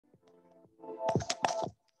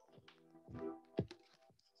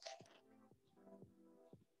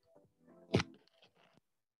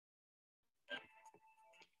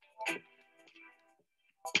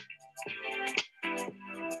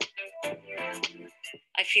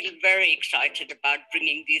I feel very excited about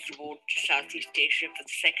bringing these awards to Southeast Asia for the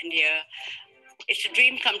second year. It's a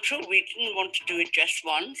dream come true. We didn't want to do it just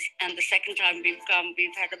once. And the second time we've come,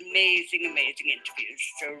 we've had amazing, amazing interviews.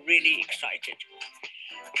 So really excited.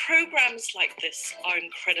 Programs like this are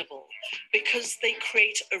incredible because they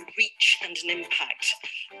create a reach and an impact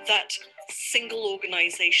that single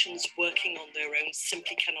organizations working on their own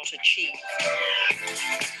simply cannot achieve.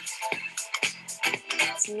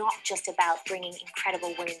 It's not just about bringing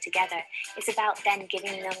incredible women together. It's about then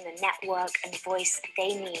giving them the network and voice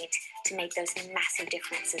they need to make those massive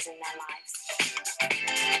differences in their lives.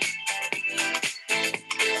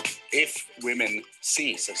 If women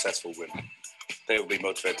see successful women, they will be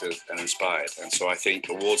motivated and inspired. And so I think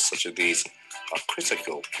awards such as these are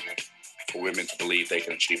critical for women to believe they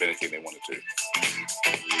can achieve anything they want to do.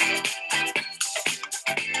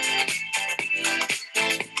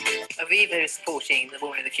 Aviva is supporting the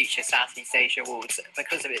Women of the Future Southeast Asia Awards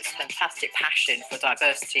because of its fantastic passion for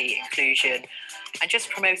diversity, inclusion, and just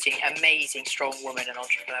promoting amazing, strong women and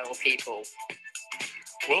entrepreneurial people.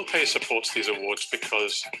 WorldPay supports these awards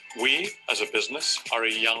because we, as a business, are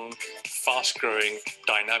a young, fast-growing,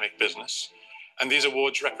 dynamic business, and these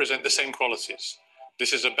awards represent the same qualities.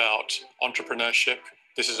 This is about entrepreneurship,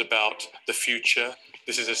 this is about the future,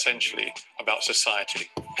 this is essentially about society.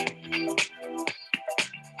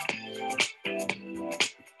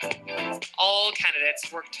 All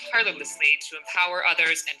candidates work tirelessly to empower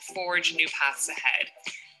others and forge new paths ahead.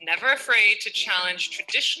 Never afraid to challenge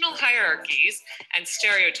traditional hierarchies and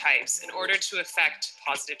stereotypes in order to effect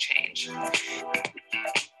positive change.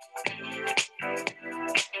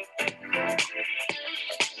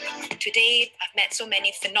 Today, I've met so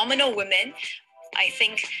many phenomenal women. I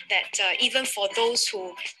think that even for those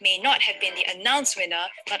who may not have been the announced winner,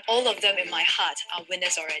 but all of them in my heart are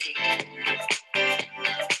winners already.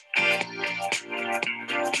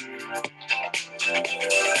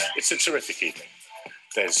 It's a terrific evening.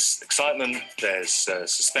 There's excitement, there's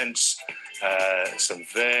suspense, some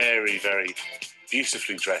very, very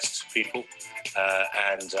beautifully dressed people,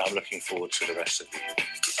 and I'm looking forward to the rest of the evening.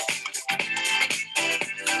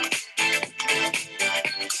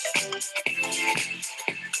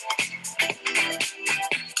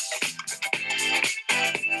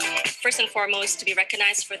 First and foremost, to be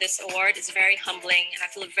recognized for this award is very humbling, and I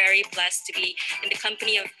feel very blessed to be in the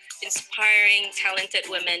company of inspiring, talented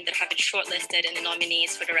women that have been shortlisted in the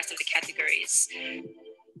nominees for the rest of the categories.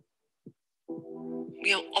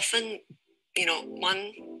 We are often,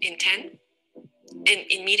 1 in 10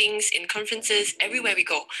 in meetings, in conferences, everywhere we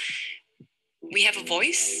go. We have a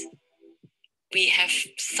voice, we have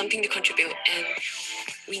something to contribute, and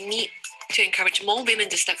we need to encourage more women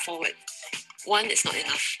to step forward. One is not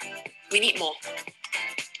enough. We need more.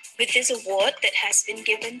 With this award that has been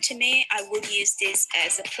given to me, I will use this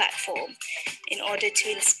as a platform in order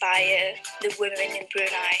to inspire the women in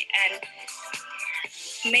Brunei and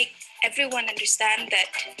make everyone understand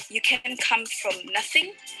that you can come from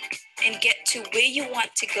nothing and get to where you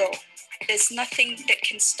want to go. There's nothing that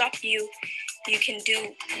can stop you. You can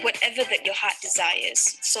do whatever that your heart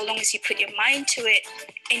desires. So long as you put your mind to it,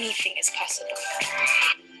 anything is possible.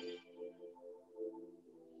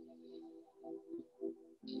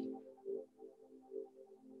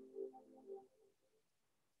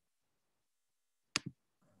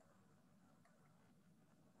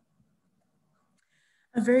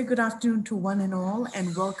 A very good afternoon to one and all,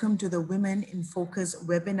 and welcome to the Women in Focus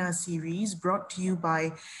webinar series brought to you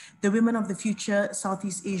by the Women of the Future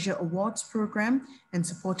Southeast Asia Awards Program and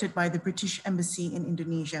supported by the British Embassy in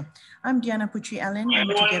Indonesia. I'm Diana Putri-Allen, and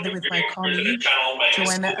together with my colleague,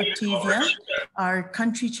 Joanna Octavia, are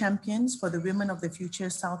country champions for the Women of the Future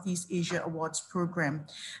Southeast Asia Awards Program.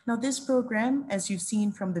 Now, this program, as you've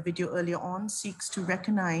seen from the video earlier on, seeks to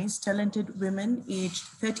recognize talented women aged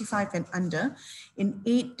 35 and under in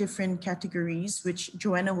 8 different categories, which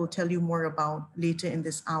Joanna will tell you more about later in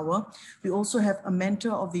this hour. We also have a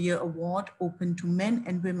Mentor of the Year award open to men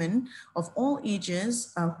and women of all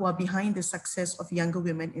ages who are behind the success of younger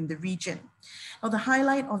women in the region. Now, the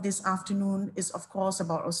highlight of this afternoon is, of course,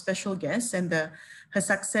 about our special guest and her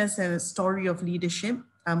success and story of leadership,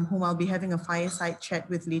 whom I'll be having a fireside chat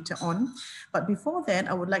with later on. But before that,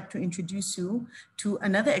 I would like to introduce you to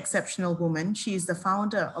another exceptional woman. She is the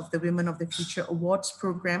founder of the Women of the Future Awards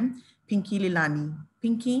Program, Pinky Lilani.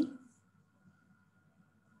 Pinky?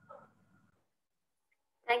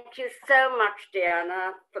 Thank you so much,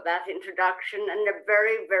 Diana, for that introduction, and a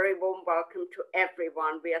very, very warm welcome to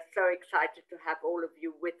everyone. We are so excited to have all of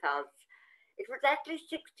you with us. It was actually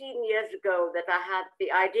 16 years ago that I had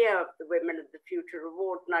the idea of the Women of the Future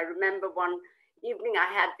Award, and I remember one evening I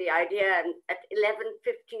had the idea, and at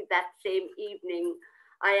 11:50 that same evening,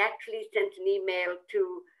 I actually sent an email to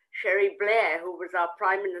Sherry Blair, who was our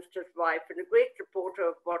Prime Minister's wife and a great supporter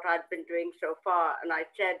of what I'd been doing so far, and I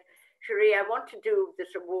said, Sherry, I want to do this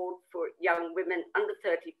award for young women under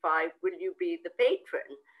 35. Will you be the patron?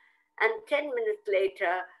 And 10 minutes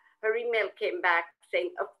later, her email came back saying,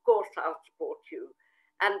 of course, I'll support you.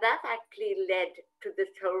 And that actually led to this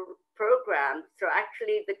whole program. So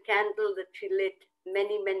actually the candle that she lit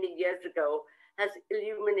many, many years ago has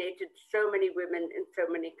illuminated so many women in so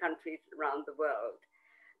many countries around the world.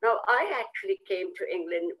 Now, I actually came to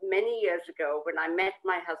England many years ago when I met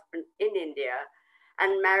my husband in India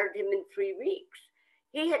and married him in 3 weeks.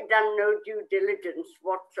 He had done no due diligence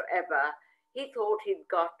whatsoever. He thought he'd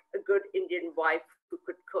got a good Indian wife who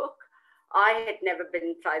could cook. I had never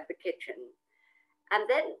been inside the kitchen. And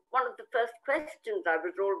then one of the first questions I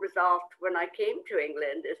was always asked when I came to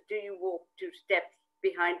England is, do you walk 2 steps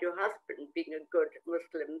behind your husband, being a good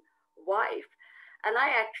Muslim wife? And I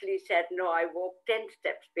actually said, no, I walk 10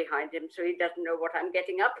 steps behind him so he doesn't know what I'm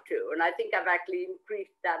getting up to. And I think I've actually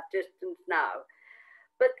increased that distance now.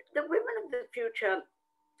 But the Women of the Future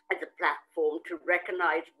is a platform to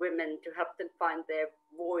recognize women, to help them find their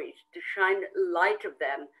voice, to shine light of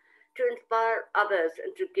them, to inspire others,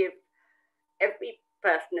 and to give every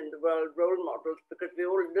person in the world role models, because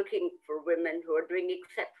we're all looking for women who are doing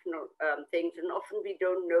exceptional things, and often we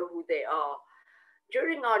don't know who they are.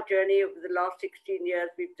 During our journey over the last 16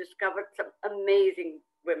 years, we've discovered some amazing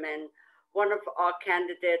women. One of our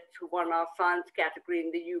candidates who won our science category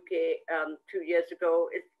in the UK 2 years ago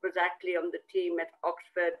was actually on the team at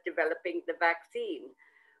Oxford developing the vaccine.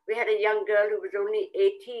 We had a young girl who was only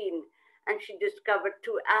 18 and she discovered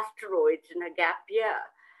 2 asteroids in her gap year.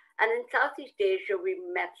 And in Southeast Asia, we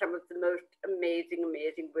met some of the most amazing,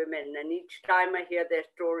 amazing women. And each time I hear their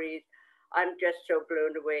stories, I'm just so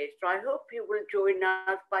blown away. So I hope you will join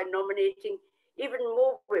us by nominating even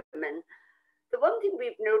more women. The one thing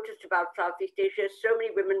we've noticed about Southeast Asia is so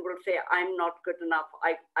many women will say, I'm not good enough.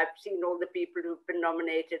 I've seen all the people who've been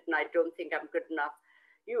nominated and I don't think I'm good enough.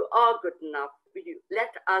 You are good enough.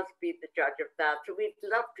 Let us be the judge of that. So we'd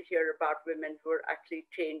love to hear about women who are actually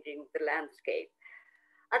changing the landscape.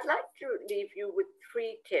 I'd like to leave you with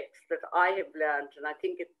 3 tips that I have learned, and I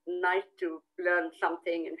think it's nice to learn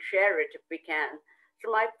something and share it if we can.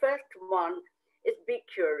 So my first one is be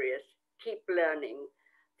curious, keep learning.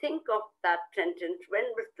 Think of that sentence, when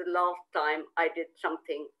was the last time I did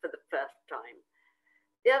something for the first time?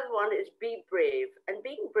 The other one is be brave. And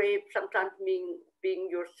being brave sometimes means being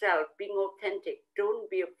yourself, being authentic. Don't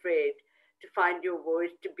be afraid to find your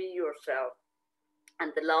voice, to be yourself.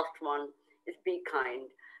 And the last one is be kind.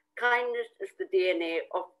 Kindness is the DNA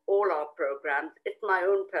of all our programs. It's my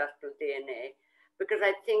own personal DNA, because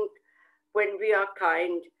I think when we are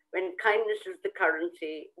kind, when kindness is the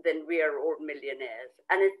currency, then we are all millionaires.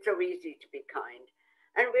 And it's so easy to be kind.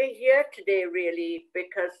 And we're here today really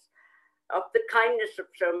because of the kindness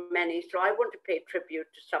of so many. So I want to pay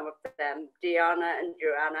tribute to some of them. Diana and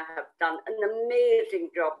Joanna have done an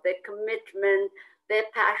amazing job. Their commitment,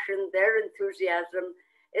 their passion, their enthusiasm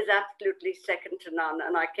is absolutely second to none.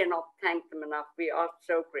 And I cannot thank them enough. We are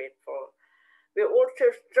so grateful. We're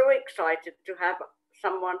also so excited to have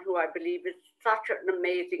someone who I believe is such an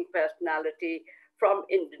amazing personality from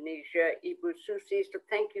Indonesia, Ibu Susi. So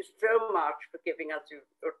thank you so much for giving us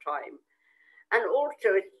your time. And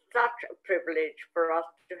also it's such a privilege for us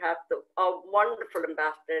to have our wonderful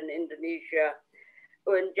ambassador in Indonesia,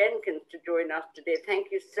 Owen Jenkins, to join us today. Thank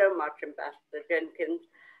you so much, Ambassador Jenkins.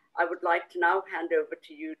 I would like to now hand over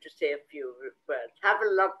to you to say a few words. Have a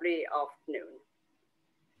lovely afternoon.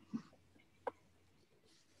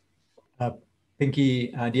 Pinky,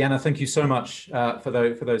 Diana, thank you so much for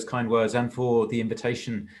those kind words and for the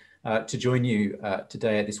invitation to join you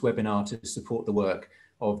today at this webinar to support the work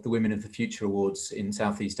of the Women of the Future Awards in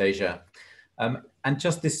Southeast Asia. And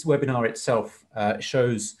just this webinar itself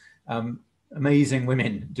shows amazing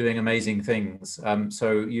women doing amazing things.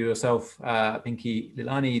 So you yourself, Pinky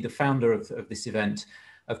Lilani, the founder of this event,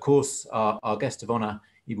 of course, our guest of honor,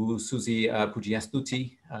 Ibu Susi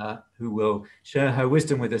Pudjiastuti, who will share her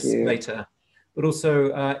wisdom with us later. But also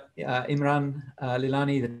Imran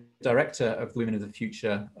Lilani, the director of Women of the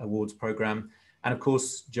Future Awards program, and of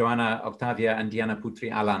course, Joanna Octavia and Diana Putri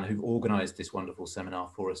Alan, who've organized this wonderful seminar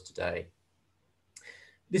for us today.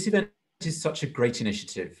 This event is such a great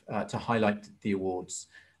initiative to highlight the awards.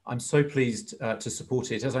 I'm so pleased to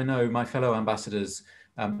support it, as I know my fellow ambassadors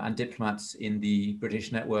and diplomats in the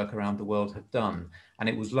British network around the world have done. And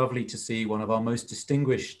it was lovely to see one of our most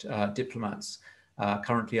distinguished diplomats,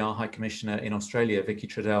 currently our High Commissioner in Australia, Vicky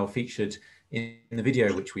Treadell, featured in the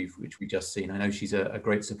video which we've just seen. I know she's a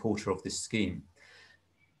great supporter of this scheme.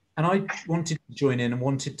 And I wanted to join in and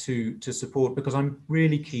wanted to support because I'm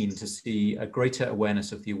really keen to see a greater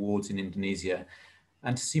awareness of the awards in Indonesia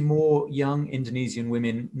and to see more young Indonesian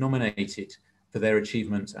women nominated for their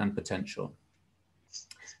achievements and potential.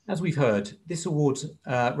 As we've heard, this award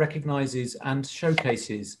recognises and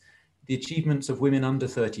showcases the achievements of women under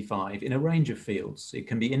 35 in a range of fields. It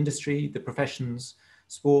can be industry, the professions,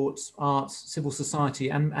 sports, arts, civil society,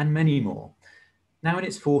 and many more. Now in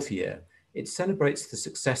its fourth year, it celebrates the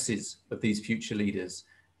successes of these future leaders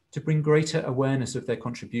to bring greater awareness of their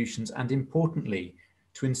contributions and, importantly,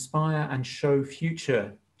 to inspire and show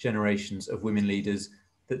future generations of women leaders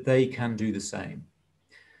that they can do the same.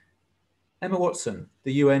 Emma Watson,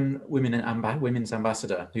 the UN Women's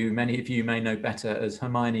Ambassador, who many of you may know better as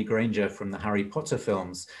Hermione Granger from the Harry Potter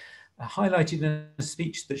films, highlighted in a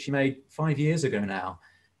speech that she made 5 years ago now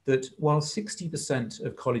that while 60%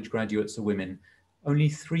 of college graduates are women, only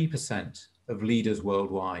 3% of leaders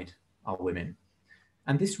worldwide are women.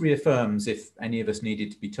 And this reaffirms, if any of us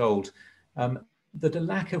needed to be told, that a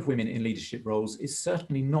lack of women in leadership roles is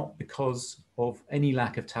certainly not because of any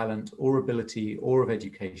lack of talent or ability or of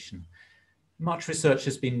education. Much research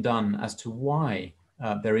has been done as to why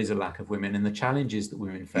there is a lack of women and the challenges that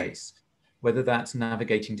women face, whether that's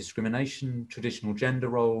navigating discrimination, traditional gender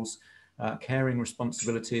roles, caring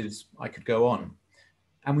responsibilities, I could go on.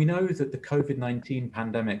 And we know that the COVID-19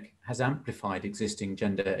 pandemic has amplified existing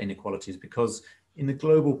gender inequalities because in the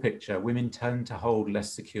global picture, women tend to hold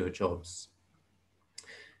less secure jobs.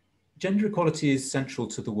 Gender equality is central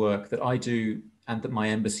to the work that I do and that my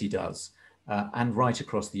embassy does, and right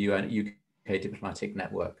across the UK diplomatic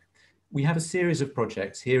network. We have a series of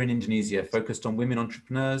projects here in Indonesia focused on women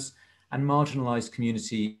entrepreneurs and marginalised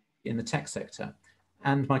community in the tech sector.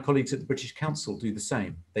 And my colleagues at the British Council do the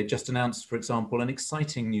same. They've just announced, for example, an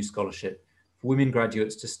exciting new scholarship for women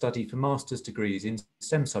graduates to study for master's degrees in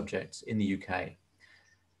STEM subjects in the UK.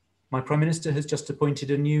 My Prime Minister has just appointed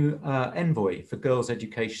a new envoy for girls'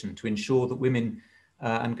 education to ensure that women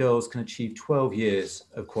and girls can achieve 12 years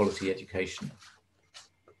of quality education.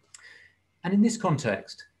 And in this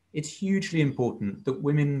context, it's hugely important that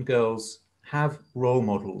women and girls have role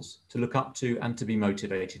models to look up to and to be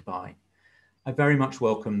motivated by. I very much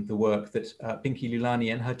welcome the work that Pinky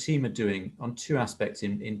Lilani and her team are doing on two aspects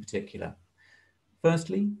in particular.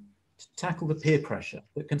 Firstly, to tackle the peer pressure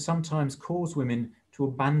that can sometimes cause women to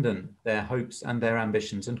abandon their hopes and their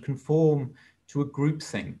ambitions and conform to a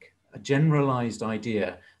groupthink, a generalized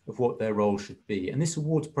idea of what their role should be. And this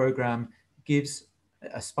awards program gives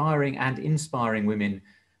aspiring and inspiring women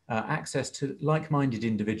access to like-minded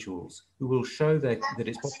individuals who will show that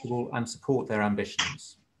it's possible and support their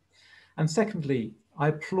ambitions. And secondly, I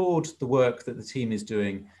applaud the work that the team is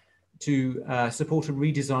doing to support a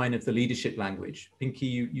redesign of the leadership language. Pinky,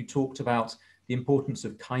 you talked about the importance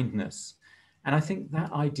of kindness. And I think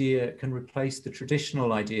that idea can replace the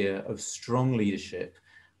traditional idea of strong leadership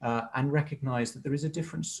and recognize that there is a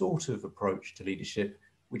different sort of approach to leadership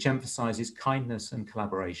which emphasizes kindness and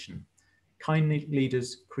collaboration. Kind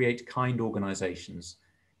leaders create kind organizations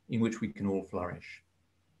in which we can all flourish.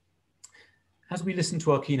 As we listen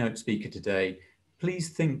to our keynote speaker today, please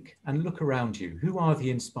think and look around you. Who are the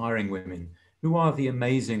inspiring women? Who are the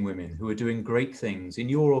amazing women who are doing great things in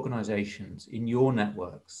your organizations, in your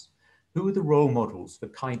networks? Who are the role models for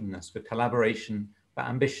kindness, for collaboration, for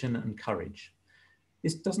ambition and courage?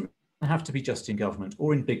 This doesn't have to be just in government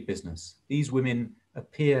or in big business. These women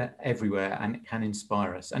appear everywhere and can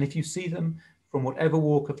inspire us. And if you see them from whatever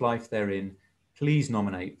walk of life they're in, please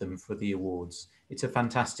nominate them for the awards. It's a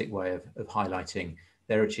fantastic way of highlighting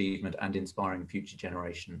their achievement and inspiring future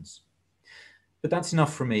generations. But that's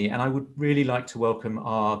enough from me, and I would really like to welcome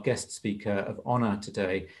our guest speaker of honor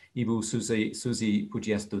today, Ibu Susi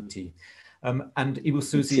Pudjiastuti. And Ibu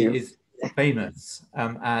Susi is famous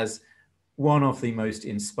as one of the most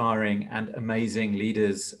inspiring and amazing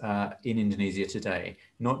leaders in Indonesia today.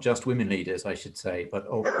 Not just women leaders, I should say, but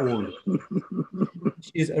of all.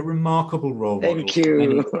 She is a remarkable role model. Thank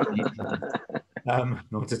you.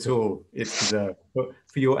 Not at all, it's deserved. But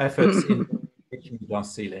for your efforts in breaking the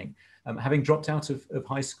glass ceiling. Having dropped out of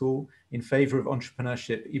high school in favor of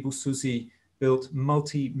entrepreneurship, Ibu Susi built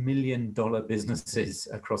multi-million-dollar businesses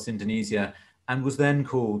across Indonesia and was then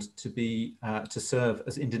called to serve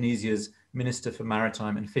as Indonesia's Minister for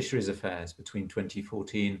Maritime and Fisheries Affairs between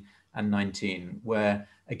 2014 and 19, where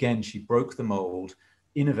again she broke the mold,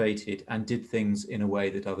 innovated and did things in a way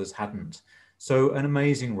that others hadn't. So an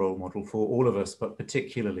amazing role model for all of us, but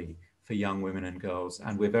particularly for young women and girls.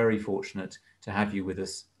 And we're very fortunate to have you with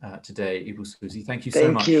us today, Ibu Susi. Thank you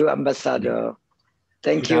so much. Thank you, Ambassador.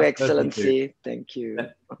 Thank you, Excellency. Thank you.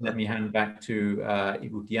 Let me hand back to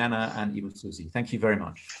Ibu Diana and Ibu Susi. Thank you very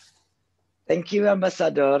much. Thank you,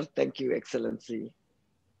 Ambassador. Thank you, Excellency.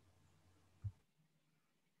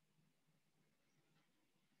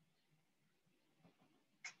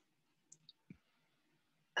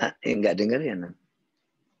 Enggak dengar ya, Nan?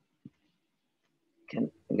 Kan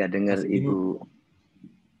enggak dengar Ibu.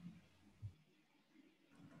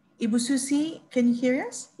 Ibu Susi, can you hear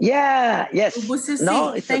us? Yeah, yes. Ibu Susi,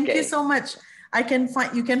 no, it's thank okay. you so much.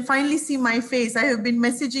 You can finally see my face. I have been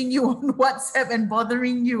messaging you on WhatsApp and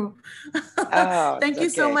bothering you. Thank you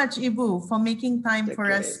so much, Ibu, for making time for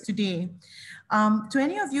us today. To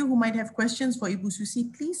any of you who might have questions for Ibu Susi,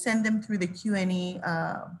 please send them through the Q&A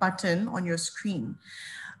button on your screen.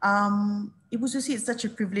 Ibu Susi, it's such a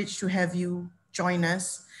privilege to have you join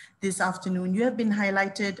us this afternoon. You have been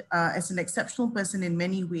highlighted as an exceptional person in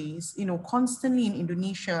many ways. You know, constantly in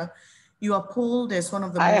Indonesia, you are polled as one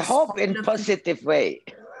of the most— I hope in positive way.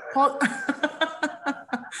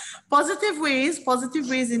 Positive ways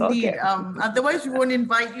indeed. Okay. Otherwise, we won't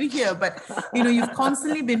invite you here. But you know, you've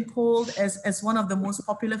constantly been polled as one of the most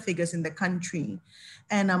popular figures in the country,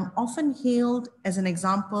 and often hailed as an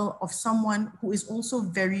example of someone who is also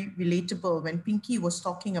very relatable. When Pinky was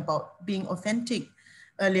talking about being authentic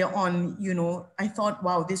earlier on, you know, I thought,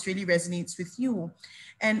 wow, this really resonates with you.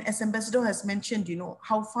 And as Ambassador has mentioned, you know,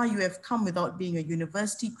 how far you have come without being a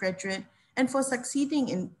university graduate and for succeeding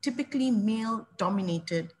in typically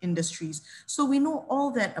male-dominated industries. So we know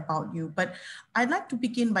all that about you, but I'd like to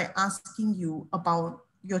begin by asking you about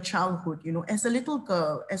your childhood. You know, as a little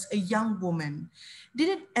girl, as a young woman, did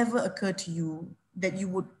it ever occur to you that you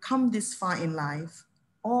would come this far in life?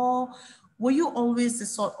 Or were you always the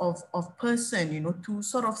sort of person, you know, to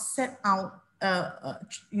sort of set out,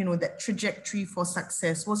 you know, that trajectory for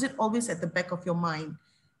success? Was it always at the back of your mind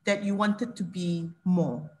that you wanted to be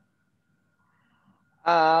more?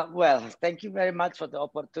 Well, thank you very much for the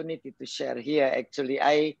opportunity to share here. Actually,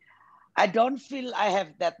 I don't feel I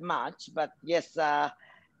have that much, but yes,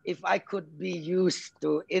 if I could be used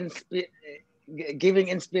to giving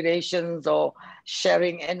inspirations or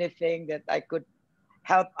sharing anything that I could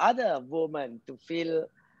help other women to feel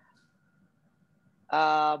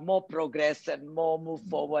more progress and more move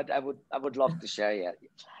forward, I would love to share it.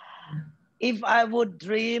 If I would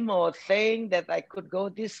dream or think that I could go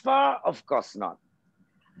this far, of course not.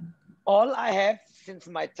 All I have since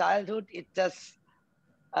my childhood, it just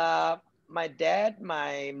my dad,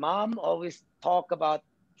 my mom always talk about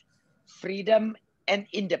freedom and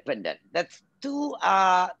independent. That's two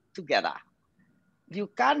are together. You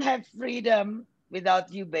can't have freedom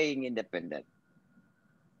without you being independent.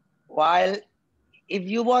 While if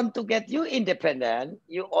you want to get you independent,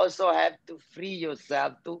 you also have to free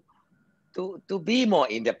yourself to be more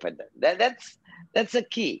independent. That's a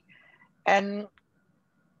key. And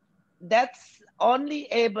that's only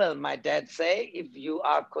able, my dad say, if you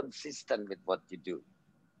are consistent with what you do.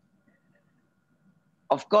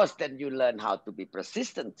 Of course, then you learn how to be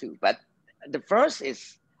persistent too. But the first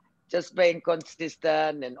is just being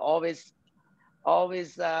consistent and always,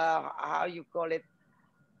 how you call it?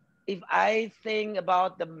 If I think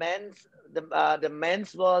about the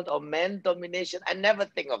men's world or men domination, I never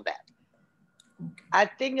think of that. I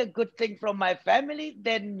think a good thing from my family,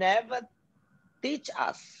 they never teach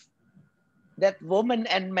us that women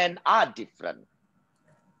and men are different.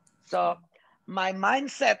 So my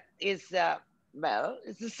mindset is, well,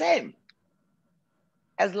 it's the same.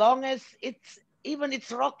 As long as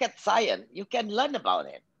it's rocket science, you can learn about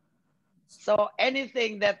it. So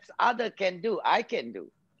anything that other can do, I can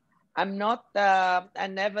do. I'm not, I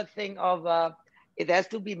never think of, it has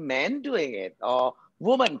to be men doing it or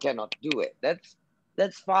woman cannot do it.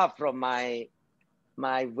 That's far from my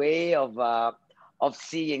way of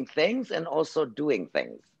seeing things and also doing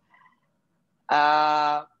things.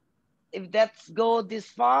 If that's go this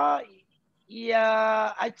far,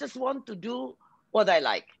 yeah, I just want to do what I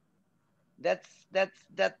like. That's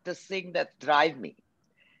the thing that drives me,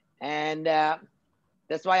 and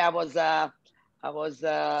that's why I was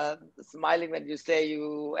smiling when you say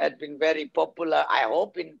you had been very popular. I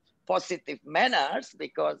hope in positive manners,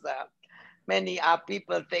 because many are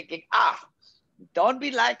people thinking, don't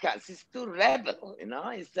be like us. It's too rebel, you know.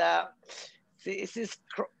 It's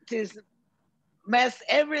mess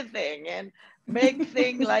everything and make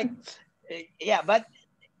things like Yeah, but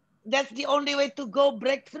that's the only way to go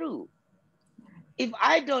break through. If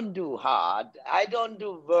I don't do hard, I don't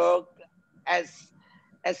do work as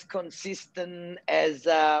consistent, as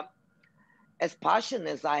passionate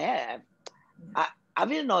as I have, I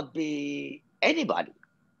will not be anybody.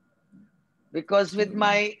 Because with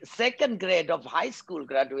my second grade of high school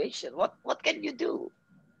graduation, what can you do?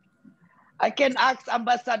 I can ask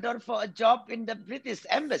ambassador for a job in the British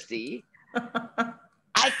embassy.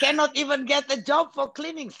 I cannot even get a job for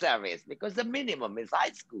cleaning service because the minimum is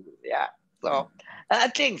high school. Yeah. So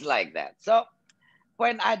things like that. So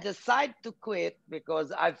when I decide to quit,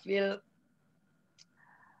 because I feel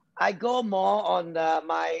I go more on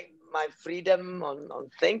my freedom, on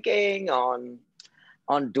thinking, on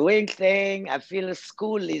doing things. I feel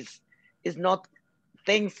school is not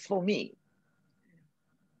things for me.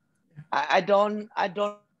 I don't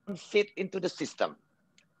fit into the system.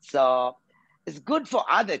 So it's good for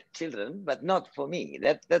other children, but not for me.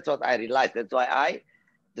 That's what I realized. That's why I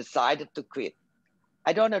decided to quit.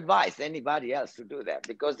 I don't advise anybody else to do that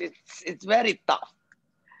because it's very tough.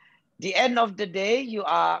 The end of the day, you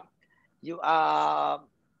are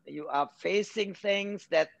facing things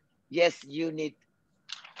that, yes, you need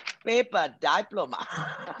paper diploma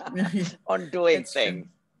on doing That's things.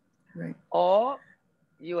 True. Right. Or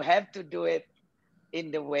you have to do it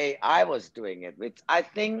in the way I was doing it, which I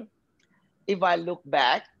think if I look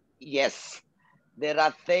back, yes, there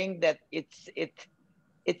are things that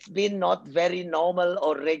it's been not very normal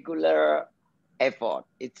or regular effort.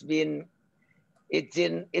 It's been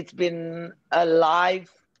a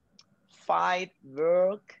life fight,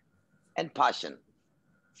 work, and passion.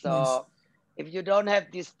 So Yes. if you don't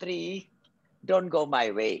have these three, don't go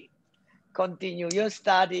my way. Continue your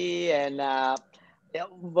study and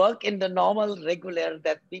work in the normal, regular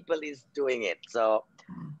that people is doing it. So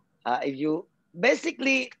if you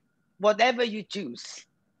basically, whatever you choose,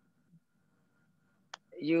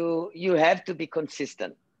 you have to be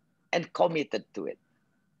consistent and committed to it.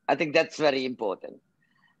 I think that's very important.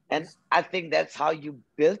 And I think that's how you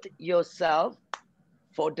build yourself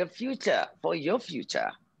for the future, for your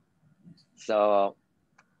future. So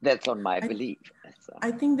that's on my belief. So.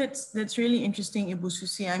 I think that's really interesting, Ibu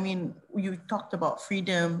Susi. I mean, you talked about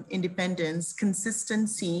freedom, independence,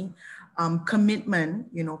 consistency,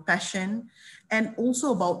 commitment, passion, and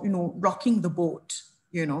also about, rocking the boat,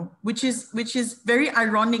 which is very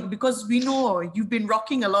ironic because we know you've been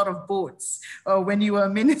rocking a lot of boats when you were a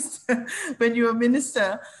minister,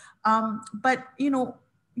 but,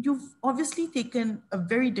 you've obviously taken a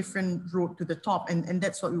very different road to the top, and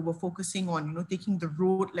that's what we were focusing on, taking the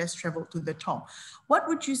road less traveled to the top. What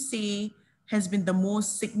would you say has been the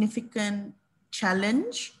most significant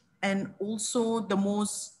challenge and also the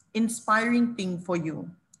most inspiring thing for you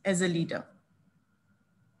as a leader?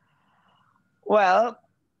 Well,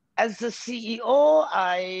 as a CEO,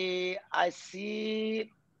 I see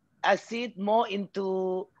it more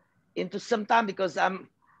into some time because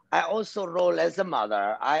I also roll as a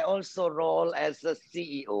mother. I also roll as a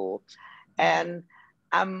CEO, and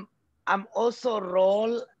I'm also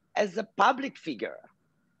roll as a public figure,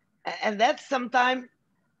 and that's sometimes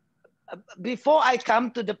before I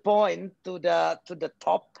come to the point to the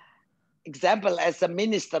top example as a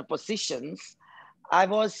minister positions, I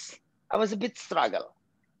was a bit struggle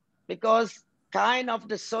because kind of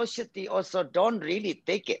the society also don't really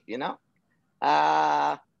take it,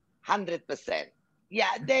 100%.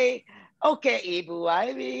 Yeah, they, okay,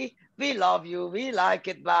 Ibu, we love you, we like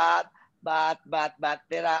it, but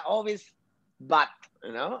there are always but,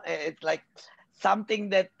 it's like something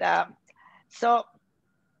that, so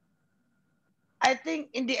I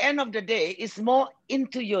think in the end of the day, it's more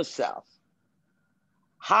into yourself.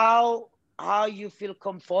 How you feel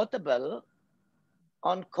comfortable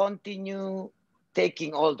on continue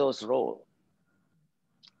taking all those roles.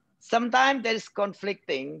 Sometimes there is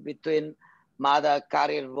conflicting between mother,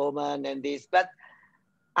 career woman, and this, but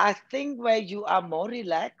I think where you are more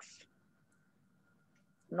relaxed,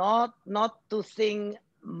 not to think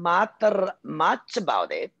matter much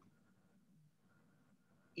about it,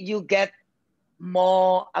 you get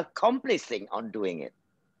more accomplishing on doing it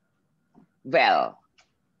well.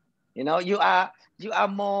 You are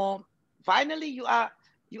more, finally you are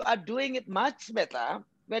doing it much better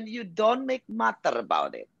when you don't make matter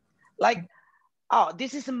about it. Like, oh,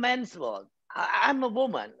 this is a man's world. I'm a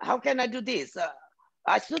woman. How can I do this?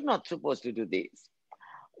 I should not supposed to do this.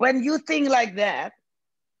 When you think like that,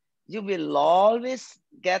 you will always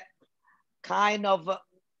get kind of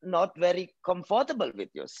not very comfortable with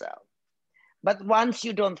yourself. But once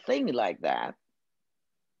you don't think like that,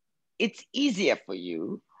 it's easier for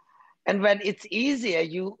you. And when it's easier,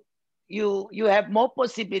 you you have more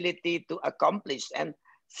possibility to accomplish and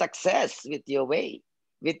success with your way,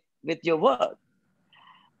 with your work.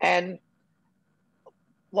 And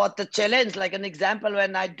what the challenge, like an example,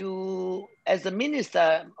 when I do as a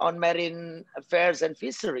minister on marine affairs and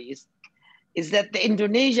fisheries, is that the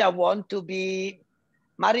Indonesia want to be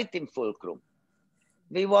maritime fulcrum.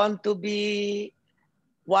 We want to be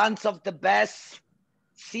one of the best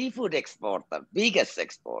seafood exporter, biggest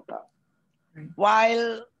exporter.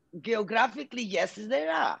 While geographically, yes,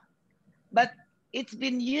 there are, but it's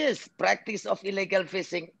been years practice of illegal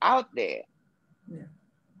fishing out there. Yeah.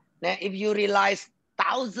 Now, if you realize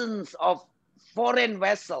thousands of foreign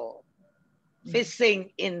vessels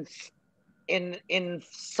fishing in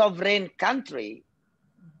sovereign country,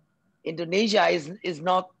 Indonesia is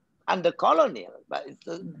not under colonial, but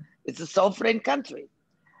it's a sovereign country.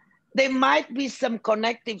 There might be some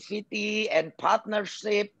connectivity and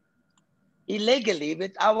partnership illegally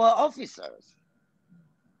with our officers.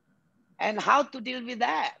 And how to deal with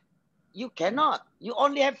that? You cannot. You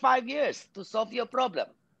only have 5 years to solve your problem.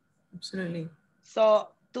 Absolutely. So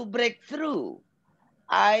to break through,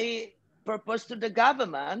 I proposed to the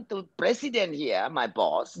government, to president here, my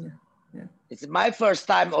boss. Yeah. Yeah. It's my first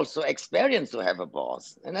time also experience to have a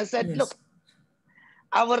boss. And I said, Yes. look,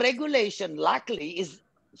 our regulation luckily is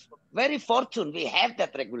very fortunate we have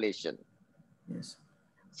that regulation. Yes.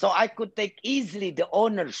 So I could take easily the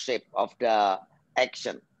ownership of the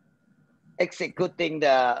action. Executing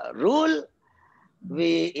the rule,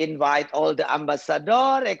 we invite all the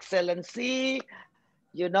ambassador, excellency.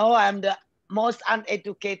 You know, I'm the most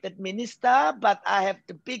uneducated minister, but I have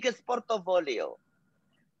the biggest portfolio.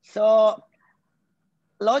 So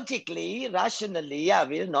logically, rationally, I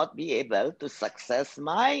will not be able to success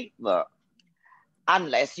my work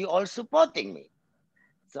unless you all supporting me.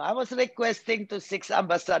 So I was requesting to 6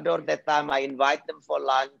 ambassadors that time. I invite them for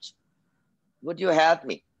lunch. Would you help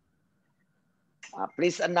me?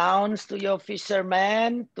 Please announce to your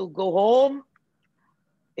fishermen to go home.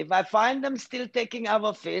 If I find them still taking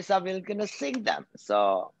our fish, I will gonna sing them.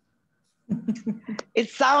 So it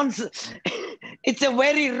sounds, it's a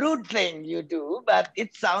very rude thing you do, but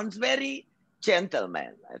it sounds very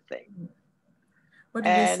gentleman, I think. What do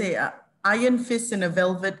they say? Iron fist in a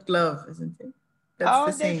velvet glove, isn't it?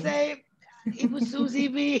 That's the they saying. say, Ibu Susi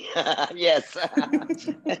B. Yes,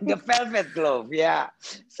 the velvet glove, yeah.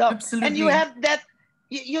 So, absolutely. And you have that,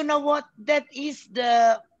 you know what? That is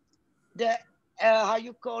the how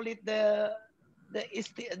you call it, the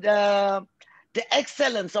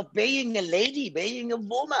excellence of being a lady, being a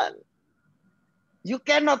woman. You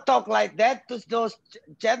cannot talk like that to those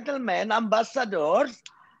gentlemen, ambassadors.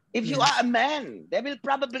 If you are a man, they will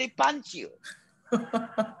probably punch you.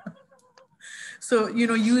 So, you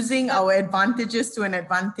know, using our advantages to an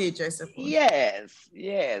advantage, I suppose. Yes,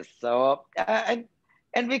 yes. So,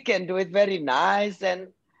 and we can do it very nice. And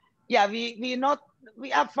yeah, we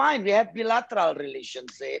are fine. We have bilateral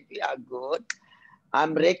relationship. We are good.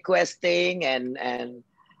 I'm requesting and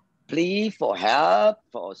plea for help,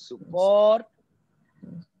 for support.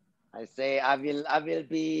 I say I will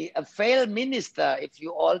be a failed minister if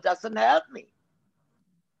you all doesn't help me.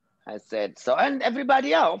 I said so, and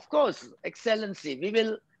everybody else, of course, Excellency,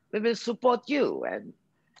 we will support you. And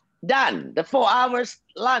done. The 4 hours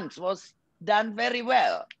lunch was done very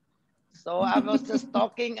well. So I was just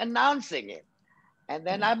talking, announcing it. And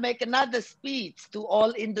then I make another speech to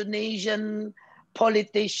all Indonesian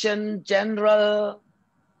politicians, general,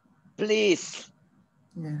 please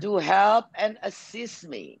do help and assist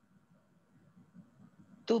me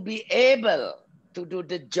to be able to do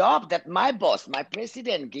the job that my boss, my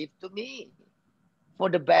president, gave to me for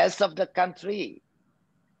the best of the country.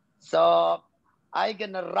 So I'm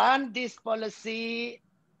gonna run this policy,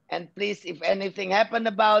 and please, if anything happen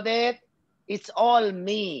about it, it's all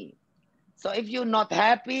me. So if you're not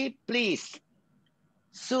happy, please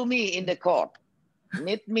sue me in the court.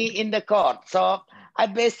 Meet me in the court. So I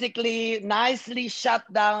basically nicely shut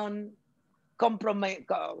down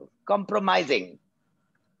compromising.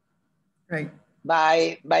 Right.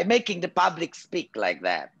 By making the public speak like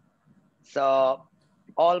that. So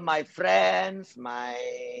all my friends, my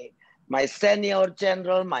senior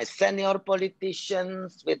general, my senior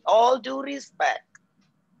politicians, with all due respect,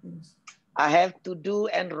 I have to do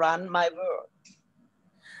and run my work.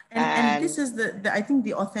 And this is I think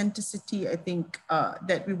the authenticity, I think,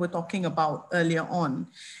 that we were talking about earlier on.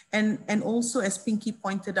 And also, as Pinky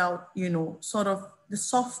pointed out, you know, sort of the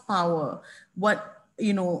soft power, what,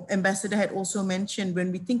 you know, Ambassador had also mentioned,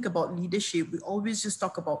 when we think about leadership, we always just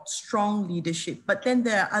talk about strong leadership, but then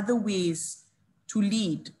there are other ways to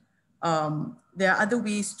lead. There are other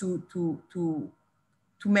ways to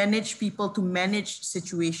manage people, to manage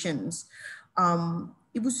situations.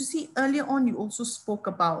 It was to see earlier on, you also spoke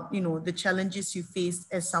about, the challenges you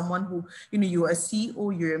faced as someone who, you are a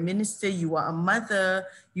CEO, you're a minister, you are a mother,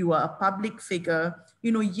 you are a public figure.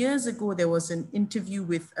 Years ago, there was an interview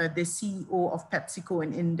with the CEO of PepsiCo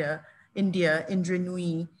in India, Indra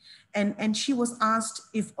Nui, and she was asked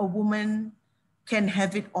if a woman can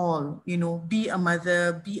have it all, be a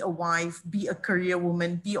mother, be a wife, be a career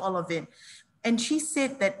woman, be all of it. And she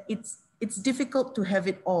said that it's difficult to have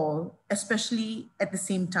it all, especially at the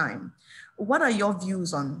same time. What are your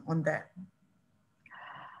views on that?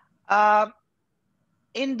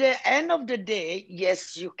 In the end of the day,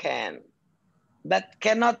 yes, you can, but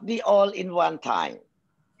cannot be all in one time.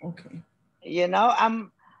 Okay.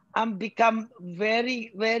 I'm become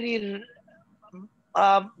very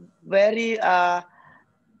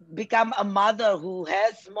become a mother who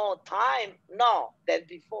has more time now than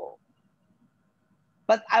before.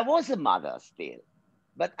 But I was a mother still,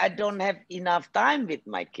 but I don't have enough time with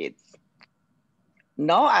my kids.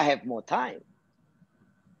 Now I have more time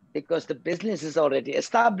because the business is already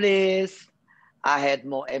established. I had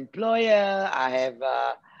more employer.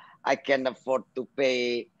 I can afford to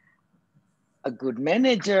pay a good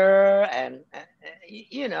manager, and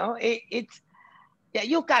you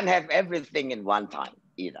can't have everything in one time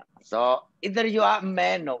either. So either you are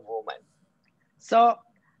man or woman. So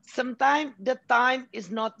sometimes the time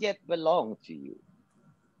is not yet belong to you,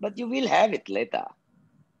 but you will have it later.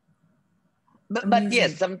 But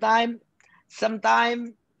yes, sometimes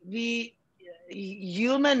we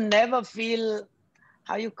human never feel,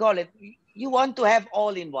 how you call it, you want to have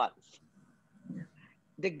all in once. Yeah.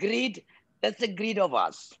 The greed, that's the greed of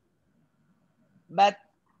us. But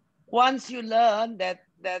once you learn that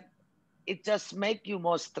it just make you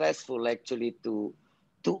more stressful actually to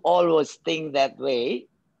always think that way,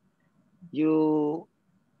 you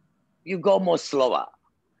go more slower.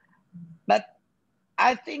 But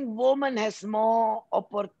I think woman has more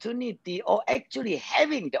opportunity, or actually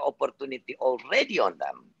having the opportunity already on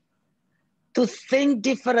them, to think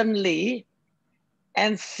differently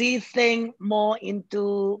and see things more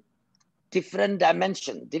into different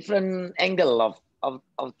dimension, different angle of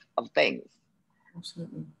things.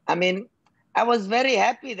 Absolutely. I mean, I was very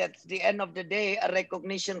happy that at the end of the day, a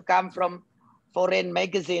recognition come from foreign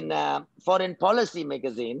magazine, Foreign Policy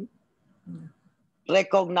magazine,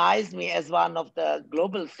 recognized me as one of the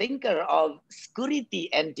global thinker of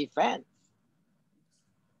security and defense.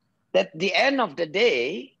 At the end of the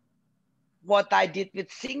day, what I did with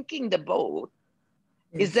sinking the boat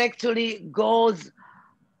is actually goes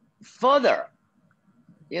further,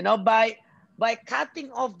 by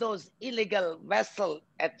cutting off those illegal vessels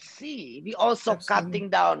at sea. We also cutting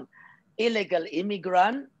down illegal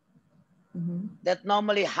immigrant. That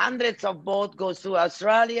normally hundreds of boats go through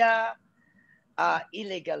Australia,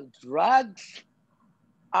 illegal drugs,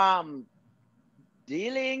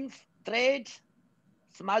 dealings, trade,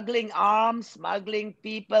 smuggling arms, smuggling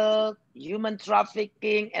people, human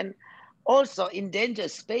trafficking, and also endangered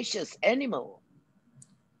species animal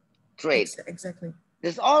trade. Exactly.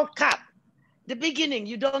 It's all cut. The beginning,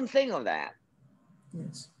 you don't think of that.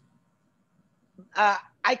 Yes.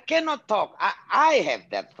 I cannot talk. I have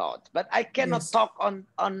that thought, but I cannot talk on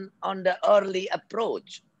the early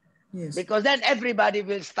approach. Yes. Because then everybody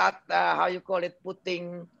will start,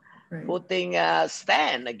 putting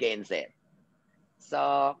stand against it.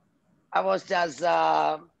 So I was just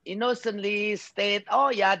innocently state, oh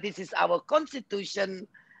yeah, this is our constitution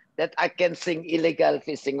that I can sink illegal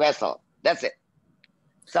fishing vessel. That's it.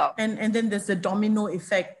 So and then there's the domino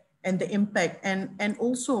effect and the impact, and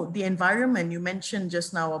also the environment you mentioned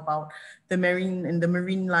just now about the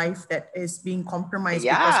marine life that is being compromised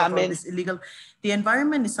because of all this illegal. The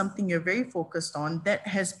environment is something you're very focused on. That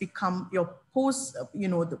has become your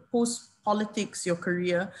the post politics, your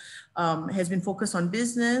career has been focused on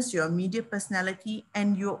business, your media personality,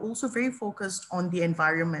 and you're also very focused on the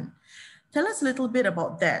environment. Tell us a little bit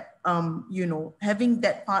about that, having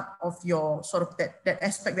that part of your sort of that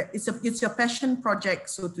aspect, that it's your passion project,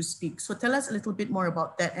 so to speak. So tell us a little bit more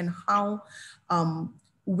about that and how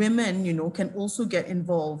women, can also get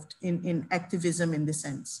involved in activism in this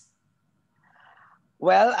sense.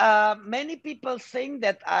 Well, many people think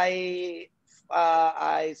that I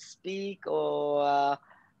speak or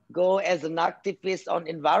go as an activist on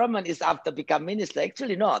environment is after become minister.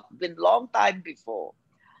 Actually not, been long time before.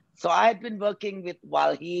 So I've been working with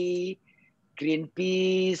WALHI,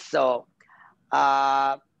 Greenpeace, so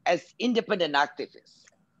as independent activists.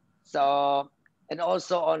 So, and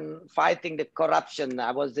also on fighting the corruption.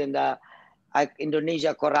 I was in the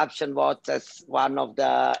Indonesia Corruption Watch as one of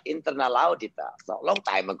the internal auditor. So long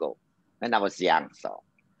time ago, when I was young. So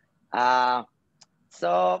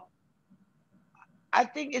I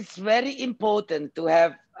think it's very important to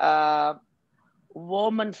have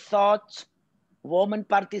women thought, women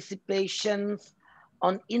participations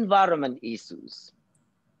on environment issues,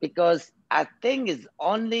 because I think it's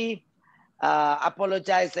only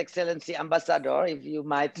apologize, Excellency Ambassador, if you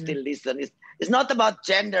might still listen. It's not about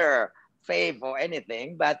gender, faith, or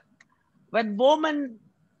anything, but when women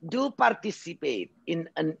do participate in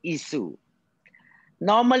an issue,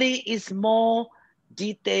 normally it's more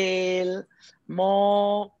detailed,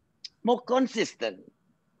 more consistent.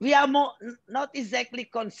 We are more, not exactly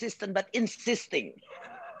consistent, but insisting.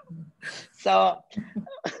 So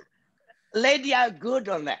ladies are good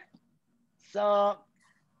on that. So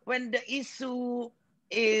when the issue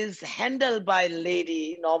is handled by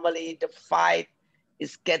lady, normally the fight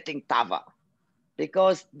is getting tougher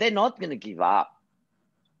because they're not going to give up.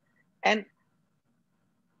 And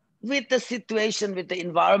with the situation, with the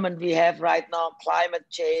environment we have right now, climate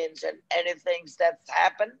change and anything that's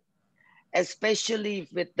happened, especially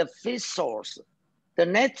with the fish source, the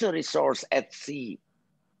natural resource at sea,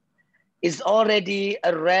 is already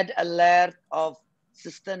a red alert of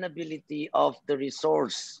sustainability of the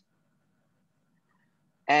resource.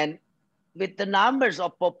 And with the numbers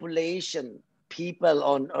of population, people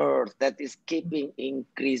on Earth that is keeping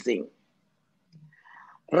increasing.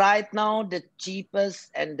 Right now, the cheapest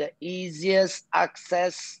and the easiest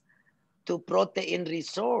access to protein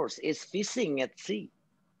resource is fishing at sea.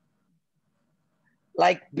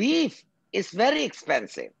 Like beef is very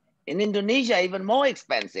expensive. In Indonesia, even more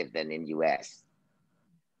expensive than in US.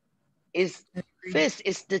 Fish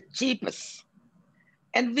is the cheapest.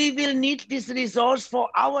 And we will need this resource for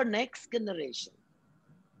our next generation.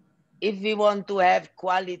 If we want to have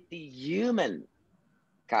quality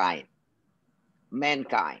humankind,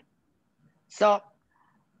 mankind. So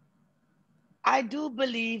I do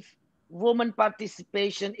believe women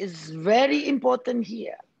participation is very important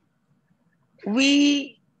here.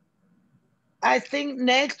 I think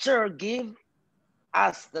nature gives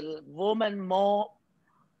us, the woman, more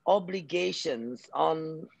obligations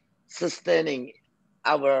on sustaining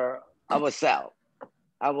ourselves.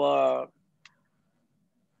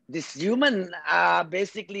 This human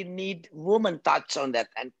basically need woman touch on that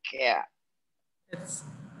and care.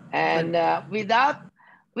 And without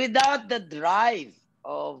the drive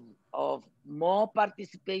of more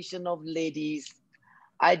participation of ladies,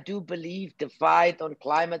 I do believe the fight on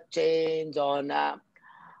climate change, on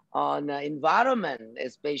environment,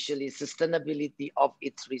 especially sustainability of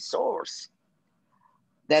its resource,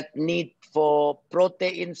 that need for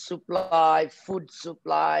protein supply, food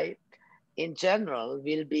supply in general,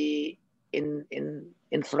 will be in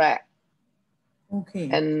threat. Okay.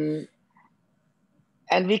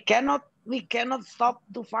 And we cannot stop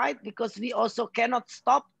to fight, because we also cannot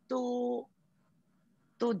stop to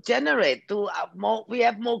generate we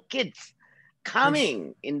have more kids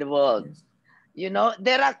coming in the world. Yes. You know,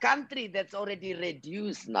 there are countries that's already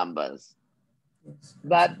reduced numbers,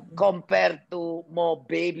 but compared to more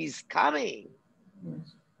babies coming,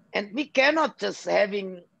 and we cannot just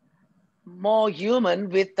having more human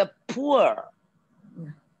with the poor.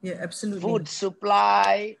 Yeah, absolutely. Food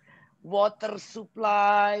supply, water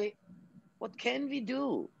supply. What can we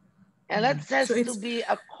do? And that has to be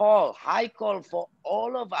a high call for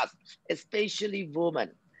all of us, especially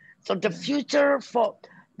women. So the future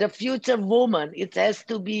woman, it has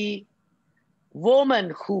to be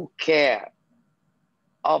women who care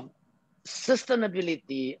of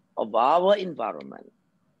sustainability of our environment,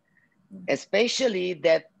 especially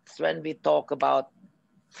that's when we talk about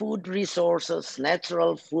food resources,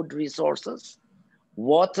 natural food resources,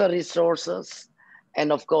 water resources,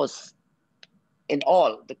 and of course, in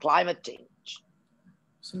all the climate change.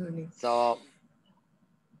 Absolutely. So,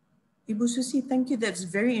 Ibu Susi, thank you. That's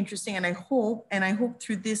very interesting. And I hope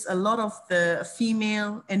through this, a lot of the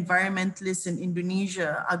female environmentalists in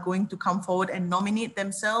Indonesia are going to come forward and nominate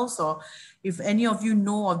themselves. Or if any of you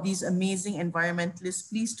know of these amazing environmentalists,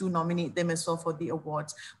 please do nominate them as well for the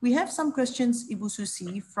awards. We have some questions, Ibu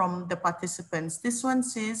Susi, from the participants. This one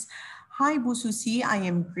says, "Hi, Ibu Susi, I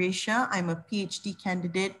am Gracia. I'm a PhD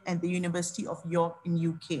candidate at the University of York in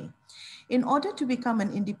UK. In order to become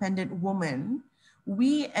an independent woman,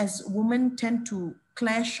 we as women tend to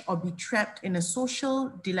clash or be trapped in a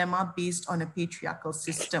social dilemma based on a patriarchal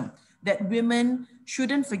system, that women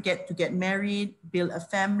shouldn't forget to get married, build a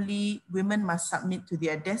family, women must submit to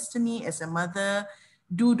their destiny as a mother,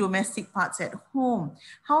 do domestic parts at home.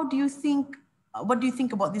 What do you think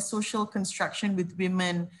about this social construction with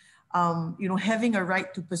women having a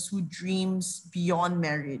right to pursue dreams beyond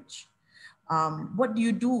marriage. What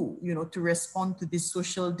do, to respond to this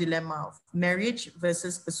social dilemma of marriage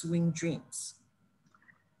versus pursuing dreams?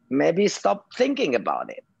 Maybe stop thinking about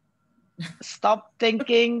it. Stop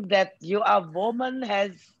thinking that you are woman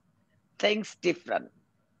has things different,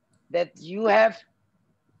 that you have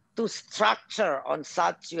to structure on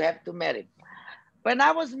such you have to marry. When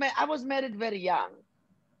I was married very young,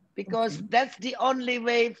 because that's the only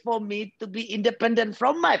way for me to be independent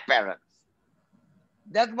from my parents.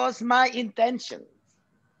 That was my intention.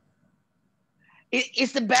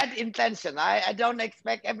 It's a bad intention. I don't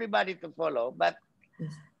expect everybody to follow, but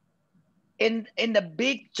in the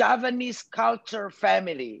big Javanese culture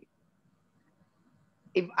family,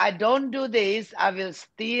 if I don't do this, I will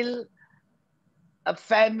steal a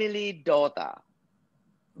family daughter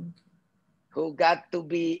who got to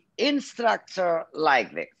be in structure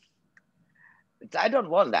like this. I don't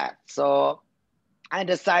want that. So I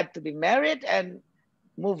decided to be married and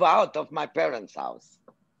move out of my parents' house.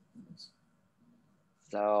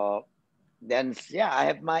 So then, yeah, I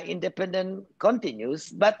have my independent continues.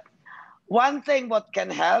 But one thing what can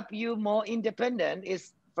help you more independent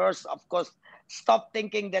is first, of course, stop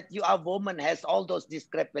thinking that you are a woman, has all those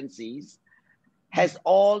discrepancies, has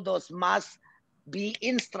all those must be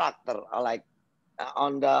instructor, like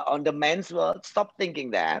on the men's world. Stop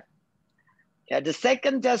thinking that. Yeah, the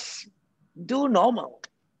second, just do normal.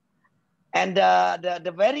 And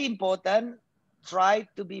the very important, try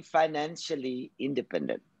to be financially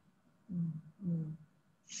independent.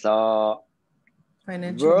 So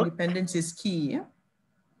financial independence is key.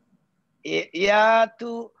 Yeah,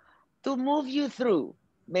 to move you through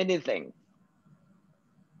many things.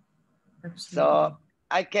 Absolutely. So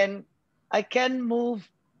I can move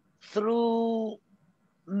through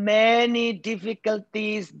many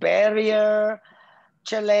difficulties, barrier,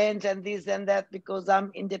 challenge, and this and that, because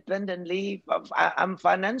I'm I'm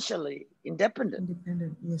financially independent.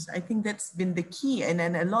 Yes, I think that's been the key, and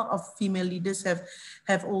a lot of female leaders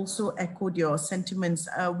have also echoed your sentiments.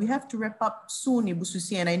 We have to wrap up soon, Ibu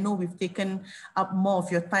Susi, and I know we've taken up more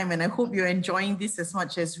of your time, and I hope you're enjoying this as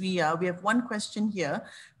much as we are. We have one question here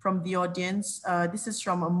from the audience. This is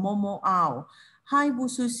from Momo Ao. Hi, Ibu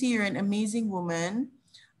Susi, you're an amazing woman.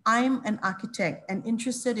 I'm an architect and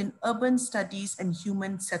interested in urban studies and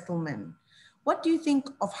human settlement. What do you think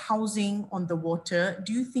of housing on the water?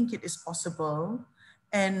 Do you think it is possible?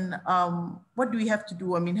 And what do we have to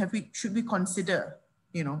do? I mean, should we consider,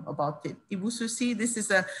 about it? Ibu Susi, this is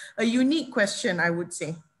a unique question, I would